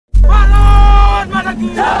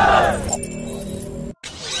In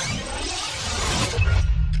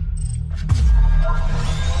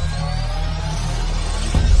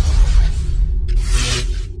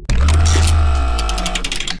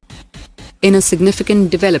a significant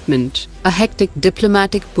development, a hectic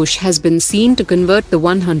diplomatic push has been seen to convert the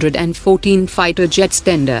 114 fighter jets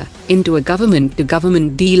tender into a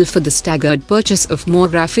government-to-government deal for the staggered purchase of more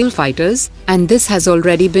Rafale fighters, and this has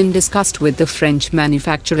already been discussed with the French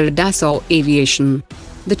manufacturer Dassault Aviation.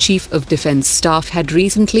 The Chief of Defense Staff had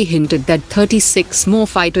recently hinted that 36 more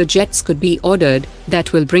fighter jets could be ordered,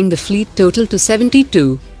 that will bring the fleet total to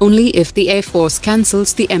 72, only if the Air Force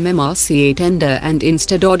cancels the MMRCA tender and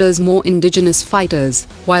instead orders more indigenous fighters,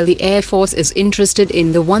 while the Air Force is interested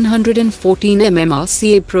in the 114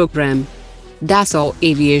 MMRCA program. Dassault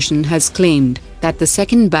Aviation has claimed that the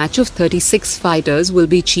second batch of 36 fighters will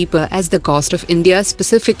be cheaper as the cost of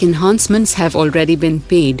India-specific enhancements have already been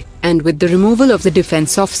paid, and with the removal of the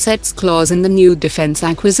Defence Offsets clause in the new Defence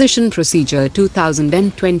Acquisition Procedure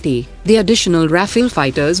 2020, the additional Rafale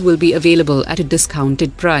fighters will be available at a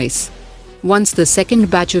discounted price. Once the second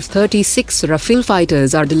batch of 36 Rafale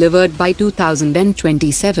fighters are delivered by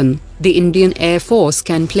 2027, the Indian Air Force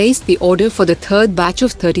can place the order for the third batch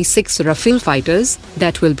of 36 Rafale fighters,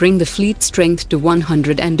 that will bring the fleet strength to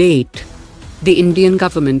 108. The Indian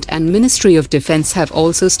government and Ministry of Defence have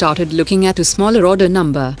also started looking at a smaller order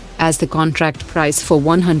number, as the contract price for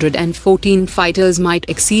 114 fighters might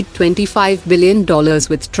exceed $25 billion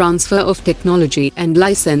with transfer of technology and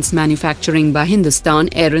license manufacturing by Hindustan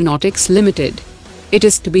Aeronautics Limited. It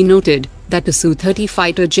is to be noted that the Su-30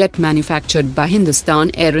 fighter jet manufactured by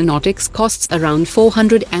Hindustan Aeronautics costs around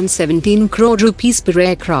 417 crore rupees per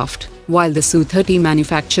aircraft, while the Su-30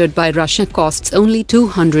 manufactured by Russia costs only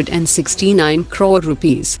 269 crore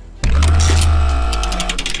rupees.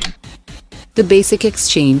 The Basic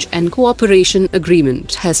Exchange and Cooperation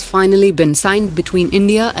Agreement has finally been signed between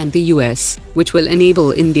India and the US, which will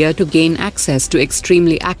enable India to gain access to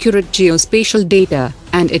extremely accurate geospatial data,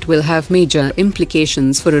 and it will have major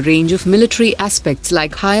implications for a range of military aspects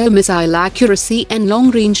like higher missile accuracy and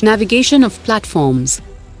long-range navigation of platforms.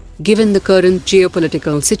 Given the current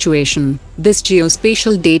geopolitical situation, this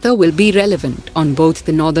geospatial data will be relevant on both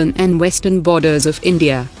the northern and western borders of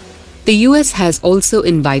India. The US has also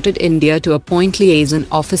invited India to appoint liaison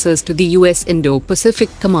officers to the US Indo-Pacific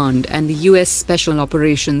Command and the US Special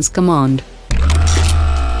Operations Command.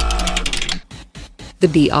 The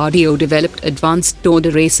DRDO-developed Advanced Towed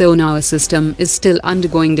Array Sonar system is still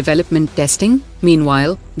undergoing development testing.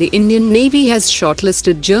 Meanwhile, the Indian Navy has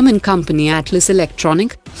shortlisted German company Atlas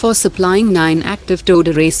Electronic for supplying 9 active towed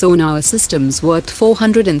array sonar systems worth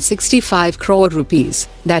 465 crore rupees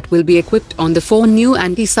that will be equipped on the 4 new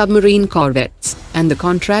anti-submarine corvettes, and the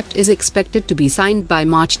contract is expected to be signed by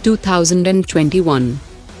March 2021.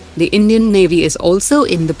 The Indian Navy is also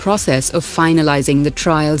in the process of finalizing the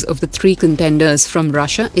trials of the 3 contenders from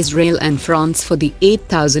Russia, Israel and France for the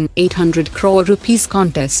 8,800 crore rupees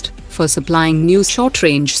contest for supplying new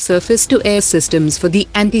short-range surface-to-air systems for the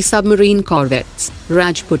anti-submarine corvettes,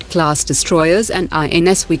 Rajput-class destroyers and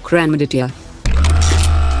INS Vikramaditya.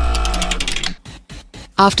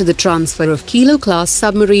 After the transfer of Kilo-class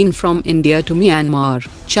submarine from India to Myanmar,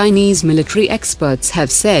 Chinese military experts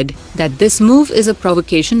have said that this move is a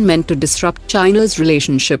provocation meant to disrupt China's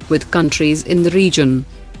relationship with countries in the region.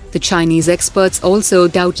 The Chinese experts also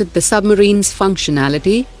doubted the submarine's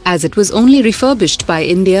functionality, as it was only refurbished by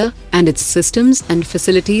India, and its systems and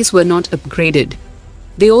facilities were not upgraded.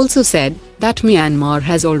 They also said that Myanmar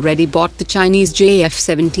has already bought the Chinese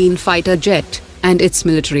JF-17 fighter jet, and its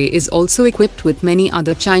military is also equipped with many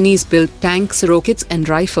other Chinese-built tanks, rockets and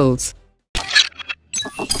rifles.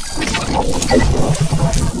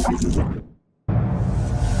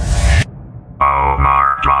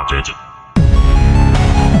 Omar dropped it.